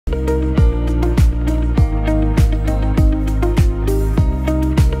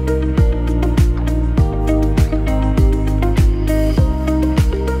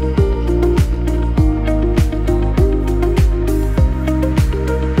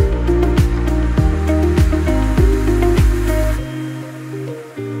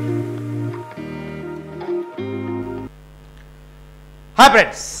Hi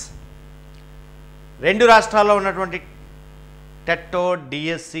friends, రెండు రాష్ట్రాల్లో ఉన్నటువంటి టెట్టో,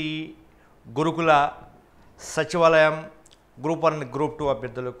 డిఎస్సి, గురుకుల, సచివాలయం, గ్రూప్ 1, గ్రూప్ 2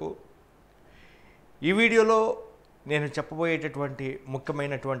 అభ్యర్థులకు ఈ వీడియోలో నేను చెప్పబోయేటటువంటి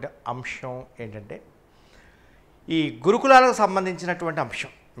ముఖ్యమైనటువంటి అంశం ఏంటంటే ఈ గురుకులాలకు సంబంధించినటువంటి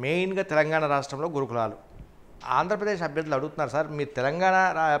అంశం. మెయిన్గా తెలంగాణ రాష్ట్రంలో గురుకులాలు. ఆంధ్రప్రదేశ్ అభ్యర్థులు అడుగుతున్నారు, సార్ మీరు తెలంగాణ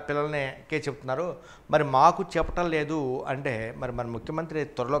పిల్లలకే చెప్తున్నారు, మరి మాకు చెప్పటం లేదు అంటే మరి ముఖ్యమంత్రి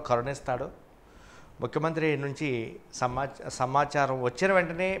త్వరలో కరుణిస్తాడు. ముఖ్యమంత్రి నుంచి సమాచారం వచ్చిన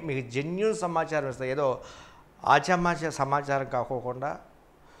వెంటనే మీకు జెన్యూన్ సమాచారం ఇస్తాయి. ఏదో ఆచామాచ సమాచారం కాకోకుండా,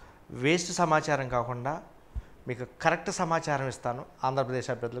 వేస్ట్ సమాచారం కాకుండా మీకు కరెక్ట్ సమాచారం ఇస్తాను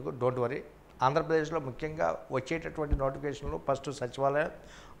ఆంధ్రప్రదేశ్ అభ్యర్థులకు. Don't worry. ఆంధ్రప్రదేశ్లో ముఖ్యంగా వచ్చేటటువంటి నోటిఫికేషన్లు ఫస్ట్ సచివాలయం,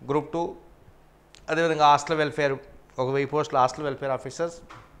 గ్రూప్ 2, అదేవిధంగా హాస్టల్ వెల్ఫేర్, 1000 పోస్టులు hostel welfare officers,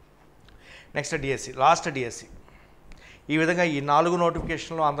 next DSC, last DSC. ఈ విధంగా ఈ 4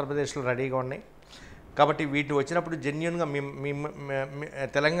 నోటిఫికేషన్లు ఆంధ్రప్రదేశ్లో రెడీగా ఉన్నాయి. కాబట్టి వీటిని వచ్చినప్పుడు జెన్యూన్గా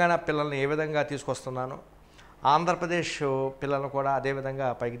తెలంగాణ పిల్లల్ని ఏ విధంగా తీసుకొస్తున్నాను, ఆంధ్రప్రదేశ్ పిల్లలను కూడా అదేవిధంగా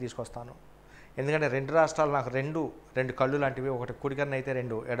పైకి తీసుకొస్తాను. ఎందుకంటే రెండు రాష్ట్రాలు నాకు రెండు కళ్ళు లాంటివి. ఒకటి కుడి కన్ను అయితే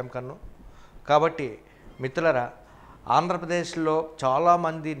 2 ఎడమ కన్ను. కాబట్టి మిత్రులరా, ఆంధ్రప్రదేశ్లో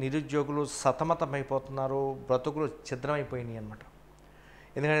చాలామంది నిరుద్యోగులు సతమతమైపోతున్నారు, బ్రతుకులు ఛిద్రమైపోయినాయి అన్నమాట.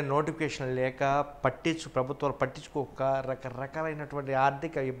 ఎందుకంటే నోటిఫికేషన్ లేక ప్రభుత్వాలు పట్టించుకోక రకరకాలైనటువంటి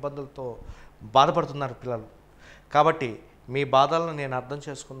ఆర్థిక ఇబ్బందులతో బాధపడుతున్నారు పిల్లలు. కాబట్టి మీ బాధలను నేను అర్థం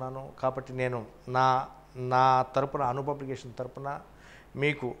చేసుకున్నాను. కాబట్టి నేను నా తరపున పబ్లికేషన్ తరపున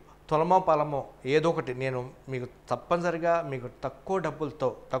మీకు తులమో పలమో ఏదో ఒకటి నేను మీకు తప్పనిసరిగా మీకు తక్కువ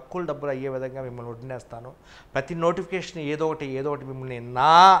డబ్బులు అయ్యే విధంగా మిమ్మల్ని వడ్డినేస్తాను. ప్రతి నోటిఫికేషన్ ఏదో ఒకటి మిమ్మల్ని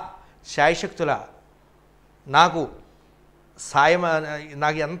నా శాయశక్తుల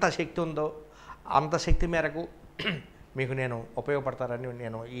నాకు ఎంత శక్తి ఉందో అంత శక్తి మేరకు మీకు నేను ఉపయోగపడతారని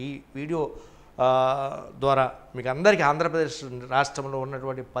నేను ఈ వీడియో ద్వారా మీకు అందరికీ ఆంధ్రప్రదేశ్ రాష్ట్రంలో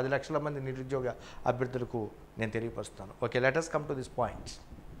ఉన్నటువంటి 10 లక్షల మంది నిరుద్యోగ అభ్యర్థులకు నేను తెలియపరుస్తాను. Okay, let us come to this point.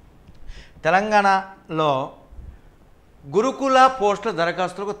 తెలంగాణలో గురుకుల పోస్టుల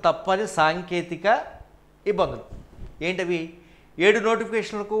దరఖాస్తులకు తప్పని సాంకేతిక ఇబ్బందులు ఏంటవి? 7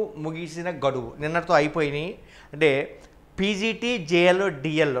 నోటిఫికేషన్లకు ముగిసిన గడువు నిన్నటితో అయిపోయినాయి. అంటే పీజీటీ, జేఎల్,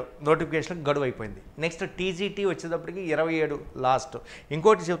 డిఎల్ నోటిఫికేషన్ గడువు అయిపోయింది. నెక్స్ట్ టీజీటీ వచ్చేటప్పటికి 27 లాస్ట్.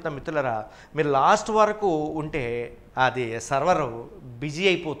 ఇంకోటి చెప్తాను మిత్రులరా, మీరు లాస్ట్ వరకు ఉంటే అది సర్వర్ బిజీ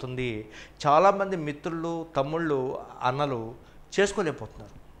అయిపోతుంది. చాలామంది మిత్రులు, తమ్ముళ్ళు, అన్నలు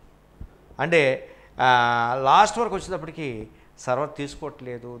చేసుకోలేకపోతున్నారు. అంటే లాస్ట్ వరకు వచ్చేటప్పటికి సర్వర్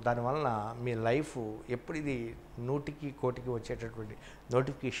తీసుకోవట్లేదు. దానివలన మీ లైఫ్ ఎప్పుడు ఇది 100కి 1,00,00,000కి వచ్చేటటువంటి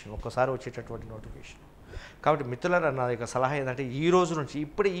నోటిఫికేషన్, ఒక్కసారి వచ్చేటటువంటి నోటిఫికేషన్. కాబట్టి మిత్రులారా, నా యొక్క సలహా ఏంటంటే ఈ రోజు నుంచి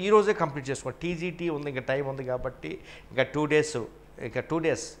ఈ రోజే కంప్లీట్ చేసుకోండి. టీజీటీ ఉంది, ఇంకా టైం ఉంది కాబట్టి ఇంకా 2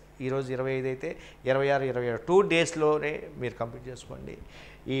 డేస్, ఈరోజు 25 అయితే 26, 27 2 డేస్లోనే మీరు కంప్లీట్ చేసుకోండి.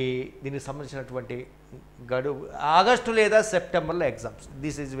 దీనికి సంబంధించినటువంటి గడువు ఆగస్టు లేదా సెప్టెంబర్లో exams.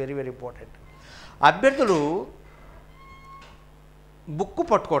 This is very very important. అభ్యర్థులు బుక్కు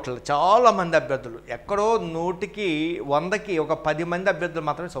పట్టుకోవట్లేదు. చాలామంది అభ్యర్థులు ఎక్కడో 100కి 100కి ఒక 10 మంది అభ్యర్థులు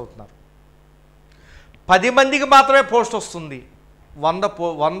మాత్రమే చదువుతున్నారు. 10 మందికి మాత్రమే పోస్ట్ వస్తుంది.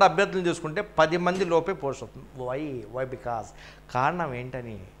 100 అభ్యర్థులు చూసుకుంటే 10 మంది లోపే పోస్ట్ వస్తుంది. వై బికాజ్ కారణం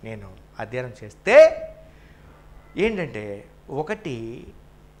ఏంటని నేను అధ్యయనం చేస్తే ఏంటంటే, ఒకటి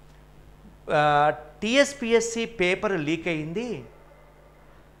టీఎస్పిఎస్సి పేపర్ లీక్ అయింది.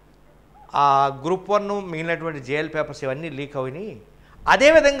 ఆ గ్రూప్ 1 మిగిలినటువంటి జేఎల్ పేపర్స్ ఇవన్నీ లీక్ అయినాయి.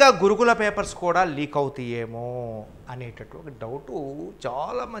 అదేవిధంగా గురుకుల పేపర్స్ కూడా లీక్ అవుతాయేమో అనేటటువంటి డౌటు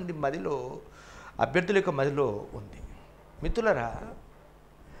చాలామంది మదిలో, అభ్యర్థుల యొక్క మదిలో ఉంది. మిత్రులరా,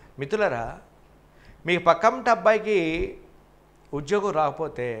 మీ పక్కన అబ్బాయికి ఉద్యోగం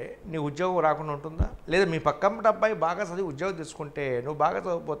రాకపోతే నీ ఉద్యోగం రాకుండా ఉంటుందా? లేదా మీ పక్కన అబ్బాయి బాగా చదివి ఉద్యోగం తీసుకుంటే నువ్వు బాగా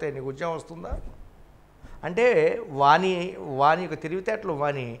చదవకపోతే నీకు ఉద్యోగం వస్తుందా? అంటే వాని యొక్క తెలివితేటలు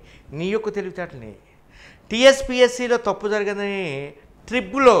నీ యొక్క తెలివితేటలని. టీఎస్పిఎస్సిలో తప్పు జరిగిందని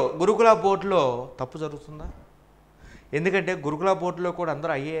ట్రిప్లో గురుకుల బోర్డులో తప్పు జరుగుతుందా? ఎందుకంటే గురుకుల బోర్డులో కూడా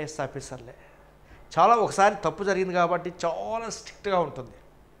అందరూ ఐఏఎస్ ఆఫీసర్లే. ఒకసారి తప్పు జరిగింది కాబట్టి చాలా స్ట్రిక్ట్గా ఉంటుంది.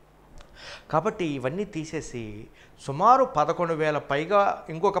 కాబట్టి ఇవన్నీ తీసేసి సుమారు 11,000 పైగా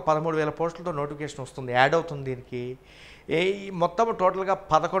ఇంకొక 13,000 పోస్టులతో నోటిఫికేషన్ వస్తుంది, యాడ్ అవుతుంది దీనికి. మొత్తం టోటల్గా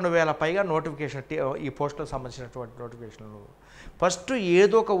 11,000 పైగా నోటిఫికేషన్, ఈ పోస్టులకు సంబంధించినటువంటి నోటిఫికేషన్లు. ఫస్ట్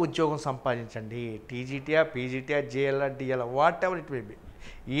ఏదో ఒక ఉద్యోగం సంపాదించండి. టీజీటీయా, పీజీటీయా, JL, DL, what ever it may be,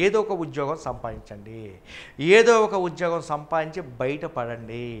 ఏదో ఒక ఉద్యోగం సంపాదించండి. ఏదో ఒక ఉద్యోగం సంపాదించి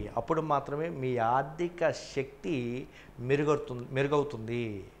బయటపడండి. అప్పుడు మాత్రమే మీ ఆర్థిక శక్తి మెరుగవుతుంది.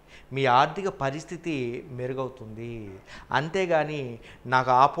 మీ ఆర్థిక పరిస్థితి మెరుగవుతుంది. అంతేగాని నాకు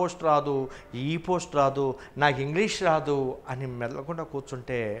ఆ పోస్ట్ రాదు, ఈ పోస్ట్ రాదు, నాకు ఇంగ్లీష్ రాదు అని మెల్లకుండా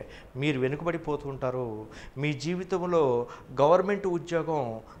కూర్చుంటే మీరు వెనుకబడిపోతుంటారు. మీ జీవితంలో గవర్నమెంట్ ఉద్యోగం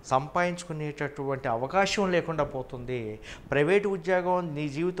సంపాదించుకునేటటువంటి అవకాశం లేకుండా పోతుంది. ప్రైవేటు ఉద్యోగం నీ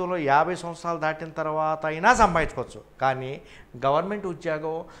జీవితంలో 50 సంవత్సరాలు దాటిన తర్వాత అయినా సంపాదించుకోవచ్చు. కానీ గవర్నమెంట్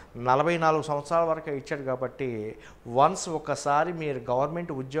ఉద్యోగం 44 సంవత్సరాల వరకు ఇచ్చాడు కాబట్టి వన్స్ ఒకసారి మీరు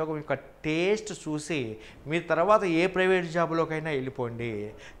గవర్నమెంట్ ఉద్యోగం యొక్క టేస్ట్ చూసి మీరు తర్వాత ఏ ప్రైవేట్ జాబ్లోకైనా వెళ్ళిపోండి,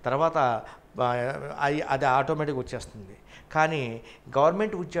 తర్వాత అది ఆటోమేటిక్గా వచ్చేస్తుంది. కానీ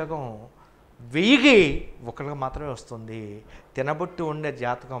గవర్నమెంట్ ఉద్యోగం 1000కి ఒకరికి మాత్రమే వస్తుంది. తినబొట్టి ఉండే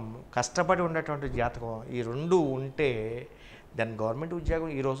జాతకం, కష్టపడి ఉండేటువంటి జాతకం, ఈ రెండు ఉంటే దాని గవర్నమెంట్ ఉద్యోగం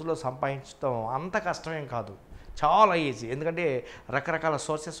ఈ రోజుల్లో సంపాదించడం అంత కష్టమేం కాదు, చాలా ఈజీ. ఎందుకంటే రకరకాల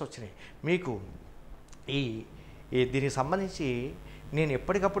సోర్సెస్ వచ్చినాయి మీకు. దీనికి సంబంధించి నేను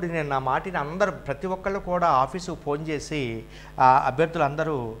ఎప్పటికప్పుడు నా మాటిని అందరూ ప్రతి ఒక్కళ్ళు కూడా ఆఫీసుకు ఫోన్ చేసి అభ్యర్థులు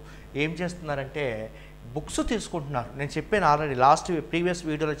అందరూ ఏం చేస్తున్నారంటే బుక్స్ తీసుకుంటున్నారు. నేను చెప్పాను ఆల్రెడీ, ప్రీవియస్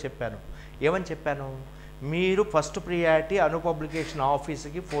వీడియోలో చెప్పాను. ఏమని చెప్పాను? మీరు ఫస్ట్ ప్రియారిటీ అను పబ్లికేషన్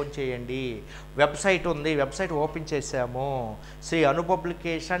ఆఫీస్కి ఫోన్ చేయండి. వెబ్సైట్ ఉంది, వెబ్సైట్ ఓపెన్ చేసాము,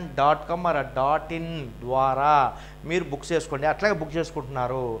 శ్రీanupublication.com .in ద్వారా మీరు బుక్ చేసుకోండి. అట్లాగే బుక్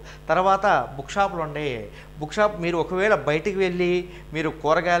చేసుకుంటున్నారు. తర్వాత బుక్ షాపులు ఉన్నాయి. బుక్ షాప్ మీరు ఒకవేళ బయటికి వెళ్ళి మీరు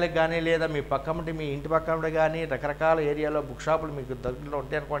కూరగాయలకు కానీ లేదా మీ పక్కన మీ ఇంటి పక్కన కానీ రకరకాల ఏరియాలో బుక్ షాపులు మీకు దగ్గరలో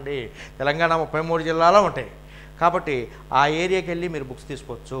ఉంటాయి అనుకోండి. తెలంగాణ 33 జిల్లాలో ఉంటాయి కాబట్టి ఆ ఏరియాకి వెళ్ళి మీరు బుక్స్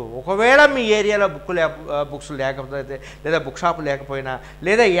తీసుకోవచ్చు. ఒకవేళ మీ ఏరియాలో బుక్స్ లేకపోతే లేదా బుక్ షాప్ లేకపోయినా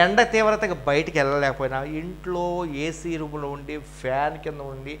లేదా ఎండ తీవ్రతగా బయటికి వెళ్ళలేకపోయినా ఇంట్లో ఏసీ రూమ్లో ఉండి ఫ్యాన్ కింద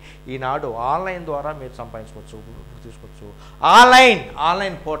ఉండి ఈనాడు ఆన్లైన్ ద్వారా మీరు సంపాదించుకోవచ్చు, బుక్ తీసుకోవచ్చు.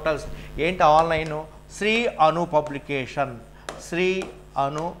 ఆన్లైన్ పోర్టల్స్ ఏంటి? Online Shri Anu publication, Shri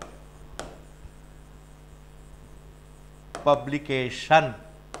Anu publication,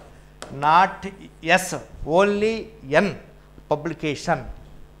 not yes, only N,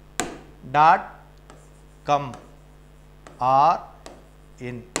 publication.com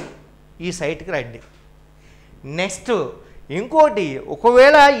in ఈ సైట్కి రండి. నెక్స్ట్ ఇంకోటి,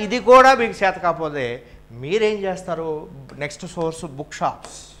 ఒకవేళ ఇది కూడా మీకు చేత కాకపోతే మీరేం చేస్తారు? Next source book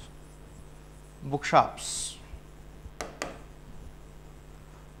shops.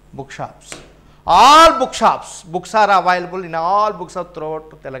 All books are available in all books of throughout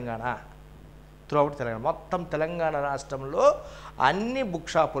Telangana. మొత్తం తెలంగాణ రాష్ట్రంలో అన్ని బుక్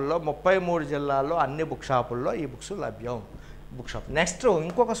షాపుల్లో 33 జిల్లాల్లో అన్ని బుక్ షాపుల్లో ఈ బుక్స్ లభ్యం. Book shop. నెక్స్ట్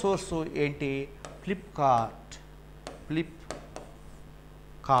ఇంకొక సోర్సు ఏంటి? ఫ్లిప్కార్ట్.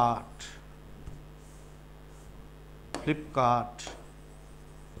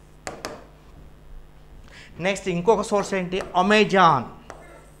 నెక్స్ట్ ఇంకొక సోర్స్ ఏంటి? అమెజాన్.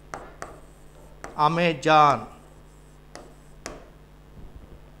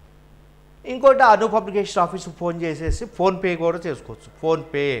 ఇంకోటి అను పబ్లికేషన్ ఆఫీస్కి ఫోన్ చేసేసి ఫోన్పే కూడా చేసుకోవచ్చు.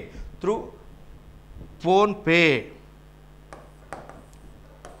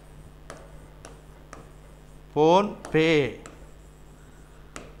 ఫోన్పే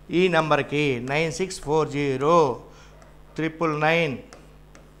ఈ నెంబర్కి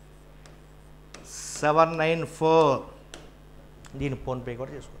 9640999794 దీని ఫోన్పే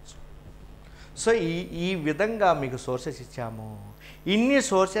కూడా చేసుకోవచ్చు. సో ఈ విధంగా మీకు సోర్సెస్ ఇచ్చాము. ఇన్ని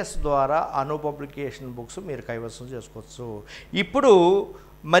సోర్సెస్ ద్వారా అను పబ్లికేషన్ బుక్స్ మీరు కైవసం చేసుకోవచ్చు. ఇప్పుడు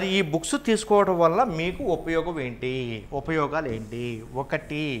మరి ఈ బుక్స్ తీసుకోవడం వల్ల మీకు ఉపయోగాలు ఏంటి?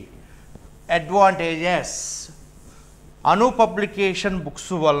 ఒకటి, అడ్వాంటేజెస్. అను పబ్లికేషన్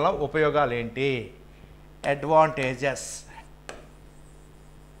బుక్స్ వల్ల ఉపయోగాలు ఏంటి? అడ్వాంటేజెస్.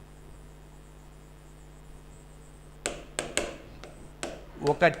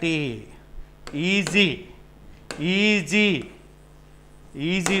 ఒకటి, ఈజీ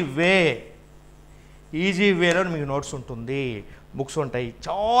వేలో మీకు నోట్స్ ఉంటుంది, బుక్స్ ఉంటాయి,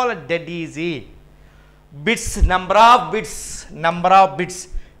 చాలా dead easy. Number of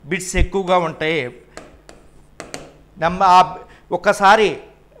bits ఎక్కువగా ఉంటాయి. ఒకసారి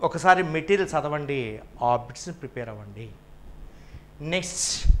మెటీరియల్ చదవండి, ఆ బిట్స్ని ప్రిపేర్ అవ్వండి. నెక్స్ట్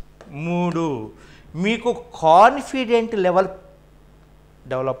 3, మీకు కాన్ఫిడెంట్ లెవెల్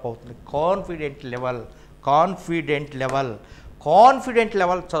డెవలప్ అవుతుంది. కాన్ఫిడెంట్ లెవెల్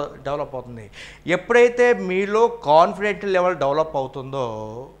డెవలప్ అవుతుంది. ఎప్పుడైతే మీలో కాన్ఫిడెంట్ లెవెల్ డెవలప్ అవుతుందో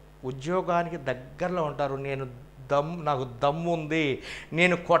ఉద్యోగానికి దగ్గరలో ఉంటారు. నాకు దమ్ము ఉంది,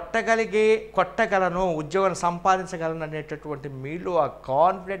 నేను కొట్టగలను, ఉద్యోగాన్ని సంపాదించగలను అనేటటువంటి మీలో ఆ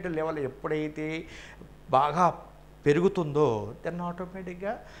కాన్ఫిడెంట్ లెవెల్ ఎప్పుడైతే బాగా పెరుగుతుందో దెన్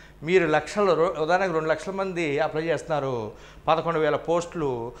ఆటోమేటిక్గా మీరు ఉదాహరణకు 2 లక్షల మంది అప్లై చేస్తున్నారు, 11,000 పోస్టులు.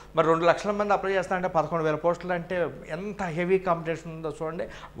 మరి 2 లక్షల మంది అప్లై చేస్తున్నారంటే 11,000 పోస్టులు అంటే ఎంత హెవీ కాంపిటీషన్ ఉందో చూడండి.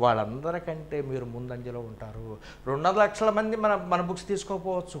 వాళ్ళందరికంటే మీరు ముందంజలో ఉంటారు. 2 లక్షల మంది మన బుక్స్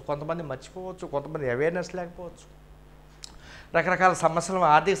తీసుకోకపోవచ్చు, కొంతమంది మర్చిపోవచ్చు, కొంతమంది అవేర్నెస్ లేకపోవచ్చు, రకరకాల సమస్యలు,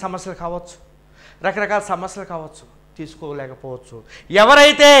 ఆర్థిక సమస్యలు కావచ్చు, రకరకాల సమస్యలు కావచ్చు, తీసుకోలేకపోవచ్చు.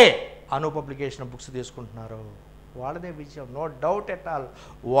 ఎవరైతే పబ్లికేషన్ బుక్స్ తీసుకుంటున్నారో వాళ్ళదే విజయం, నో డౌట్ ఎట్ ఆల్,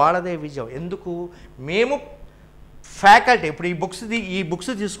 వాళ్ళదే విజయం. ఎందుకు? మేము ఫ్యాకల్టీ ఇప్పుడు ఈ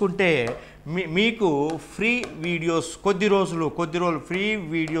బుక్స్ తీసుకుంటే మీకు ఫ్రీ వీడియోస్ కొద్ది రోజులు ఫ్రీ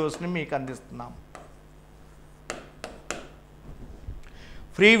వీడియోస్ని మీకు అందిస్తున్నాం.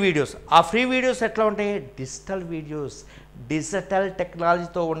 Free videos. ఆ ఫ్రీ వీడియోస్ ఎట్లా ఉంటాయి? డిజిటల్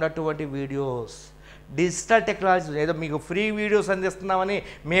టెక్నాలజీతో ఉన్నటువంటి వీడియోస్. డిజిటల్ టెక్నాలజీ ఏదో మీకు ఫ్రీ వీడియోస్ అందిస్తున్నామని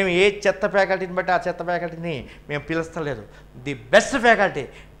మేము ఏ చెత్త ఫ్యాకల్టీని బట్టి ఆ చెత్త ఫ్యాకల్టీని మేము పిలుస్తలేదు. The best faculty.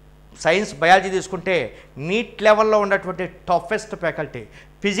 Science biology తీసుకుంటే నీట్ లెవెల్లో ఉన్నటువంటి టఫెస్ట్ ఫ్యాకల్టీ.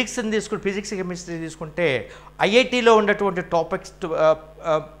 ఫిజిక్స్ కెమిస్ట్రీ తీసుకుంటే ఐఐటీలో ఉన్నటువంటి టాపెస్ట్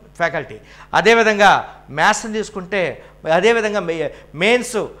ఫ్యాకల్టీ. అదేవిధంగా మ్యాథ్స్ని తీసుకుంటే అదేవిధంగా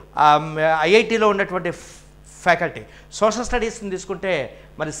మెయిన్స్ ఐఐటీలో ఉన్నటువంటి ఫ్యాకల్టీ. సోషల్ స్టడీస్ని తీసుకుంటే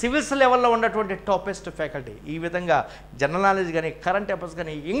మరి సివిల్స్ లెవెల్లో ఉన్నటువంటి టాపెస్ట్ ఫ్యాకల్టీ. ఈ విధంగా జనరల్ నాలెడ్జ్ కానీ, కరెంట్ అఫైర్స్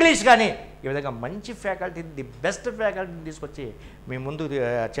కానీ, ఇంగ్లీష్ కానీ, ఈ విధంగా మంచి ఫ్యాకల్టీ, ది బెస్ట్ ఫ్యాకల్టీని తీసుకొచ్చి మేము ముందుకు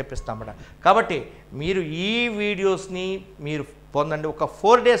చెప్పిస్తామట. కాబట్టి మీరు ఈ వీడియోస్ని మీరు పొందండి. ఒక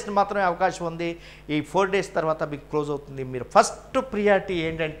 4 days మాత్రమే అవకాశం ఉంది. ఈ 4 days తర్వాత మీకు క్లోజ్ అవుతుంది. మీరు ఫస్ట్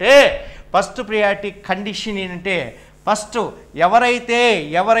ప్రియారిటీ కండిషన్ ఏంటంటే ఫస్ట్ ఎవరైతే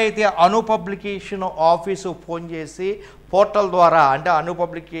పబ్లికేషన్ ఆఫీసు ఫోన్ చేసి పోర్టల్ ద్వారా అంటే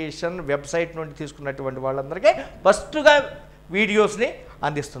పబ్లికేషన్ వెబ్సైట్ నుండి తీసుకున్నటువంటి వాళ్ళందరికీ ఫస్ట్గా వీడియోస్ని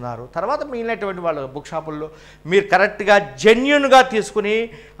అందిస్తున్నారు. తర్వాత మిగిలినటువంటి వాళ్ళు బుక్ షాపుల్లో మీరు కరెక్ట్గా జెన్యూన్గా తీసుకుని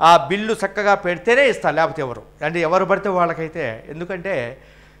ఆ బిల్లు చక్కగా పెడితేనే ఇస్తారు, లేకపోతే ఎవరు పడితే వాళ్ళకైతే. ఎందుకంటే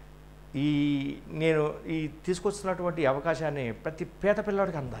నేను తీసుకొస్తున్నటువంటి అవకాశాన్ని ప్రతి పేద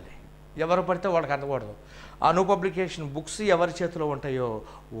పిల్లవాడికి అందాలి, ఎవరు పడితే వాళ్ళకి అందకూడదు. పబ్లికేషన్ బుక్స్ ఎవరి చేతిలో ఉంటాయో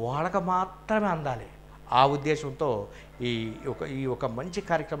వాళ్ళకి మాత్రమే అందాలి. ఆ ఉద్దేశంతో ఈ ఒక మంచి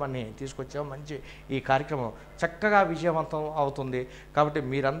కార్యక్రమాన్ని తీసుకొచ్చాం. ఈ కార్యక్రమం చక్కగా విజయవంతం అవుతుంది. కాబట్టి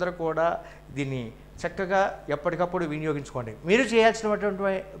మీరందరూ కూడా దీన్ని చక్కగా ఎప్పటికప్పుడు వినియోగించుకోండి. మీరు చేయాల్సినటువంటి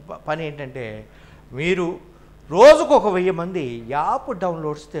పని ఏంటంటే మీరు రోజుకు 1000 మంది యాప్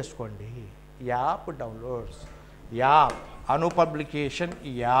డౌన్లోడ్స్ చేసుకోండి. యాప్ పబ్లికేషన్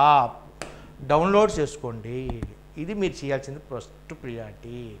యాప్ డౌన్లోడ్ చేసుకోండి. ఇది మీరు చేయాల్సింది ఫస్ట్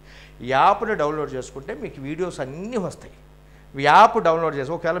ప్రియారిటీ. యాప్ని డౌన్లోడ్ చేసుకుంటే మీకు వీడియోస్ అన్నీ వస్తాయి. యాప్ డౌన్లోడ్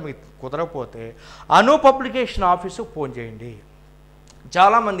చేసి ఒకవేళ మీకు కుదరకపోతే పబ్లికేషన్ ఆఫీసుకు ఫోన్ చేయండి.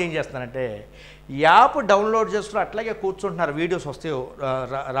 చాలామంది ఏం చేస్తున్నారంటే యాప్ డౌన్లోడ్ చేసుకుని అట్లాగే కూర్చుంటున్నారు, వీడియోస్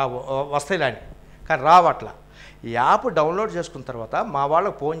వస్తాయిలాని, కానీ రావు అట్లా. యాప్ డౌన్లోడ్ చేసుకున్న తర్వాత మా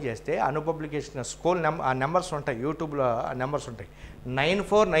వాళ్ళకు ఫోన్ చేస్తే పబ్లికేషన్ స్కూల్ నెంబర్స్ ఉంటాయి, యూట్యూబ్లో నెంబర్స్ ఉంటాయి.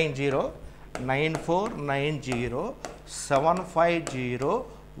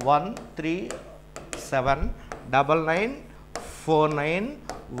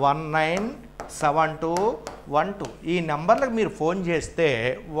 ఈ నెంబర్లకు మీరు ఫోన్ చేస్తే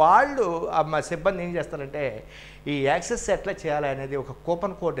వాళ్ళు మా సిబ్బంది ఏం చేస్తారంటే ఈ యాక్సెస్ ఎట్లా చేయాలి అనేది ఒక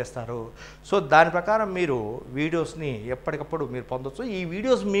కూపన్ కోడ్ ఇస్తారు. సో దాని ప్రకారం మీరు వీడియోస్ని ఎప్పటికప్పుడు మీరు పొందొచ్చు. ఈ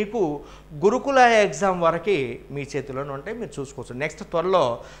వీడియోస్ మీకు గురుకుల ఎగ్జామ్ వరకు మీ చేతిలోనే ఉంటాయి, మీరు చూసుకోవచ్చు. నెక్స్ట్ త్వరలో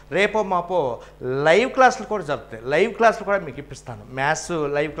రేపో మాపో లైవ్ క్లాసులు కూడా జరుగుతాయి. లైవ్ క్లాసులు కూడా మీకు ఇప్పిస్తాను. మ్యాథ్స్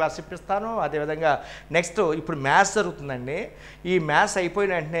లైవ్ క్లాస్ ఇప్పిస్తాను. అదేవిధంగా నెక్స్ట్ ఇప్పుడు మ్యాథ్స్ జరుగుతుందండి. ఈ మ్యాథ్స్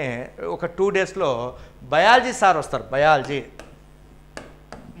అయిపోయిన వెంటనే ఒక 2 daysలో బయాలజీ సార్ వస్తారు.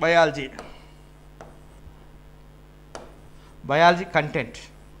 బయాలజీ కంటెంట్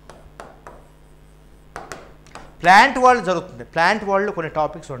ప్లాంట్ వరల్డ్ జరుగుతుంది. ప్లాంట్ వరల్డ్లో కొన్ని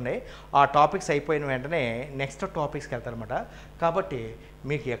టాపిక్స్ ఉన్నాయి. ఆ టాపిక్స్ అయిపోయిన వెంటనే నెక్స్ట్ టాపిక్స్కి వెళ్తారనమాట. కాబట్టి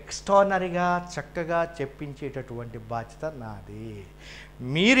మీకు ఎక్స్ట్రానరీగా చక్కగా చెప్పించేటటువంటి బాధ్యత నాది.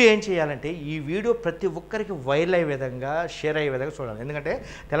 మీరు ఏం చేయాలంటే ఈ వీడియో ప్రతి ఒక్కరికి వైరల్ అయ్యే విధంగా, షేర్ అయ్యే విధంగా చూడాలి. ఎందుకంటే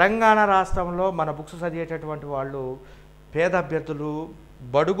తెలంగాణ రాష్ట్రంలో మన బుక్స్ చదివేటటువంటి వాళ్ళు పేద అభ్యర్థులు,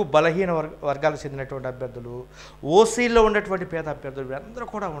 బడుగు బలహీన వర్గాలకు చెందినటువంటి అభ్యర్థులు, ఓసీలో ఉన్నటువంటి పేద అభ్యర్థులు వీరందరూ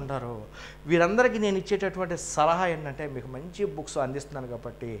కూడా ఉన్నారు. వీరందరికీ నేను ఇచ్చేటటువంటి సలహా ఏంటంటే మీకు మంచి బుక్స్ అందిస్తున్నాను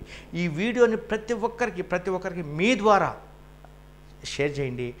కాబట్టి ఈ వీడియోని ప్రతి ఒక్కరికి మీ ద్వారా షేర్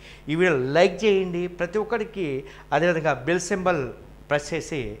చేయండి. ఈ వీడియో లైక్ చేయండి ప్రతి ఒక్కరికి. అదేవిధంగా బెల్ సింబల్ ప్రెస్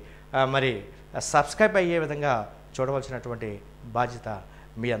చేసి మరి సబ్స్క్రైబ్ అయ్యే విధంగా చూడవలసినటువంటి బాధ్యత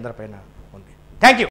మీ అందరిపైన ఉంది. Thank you.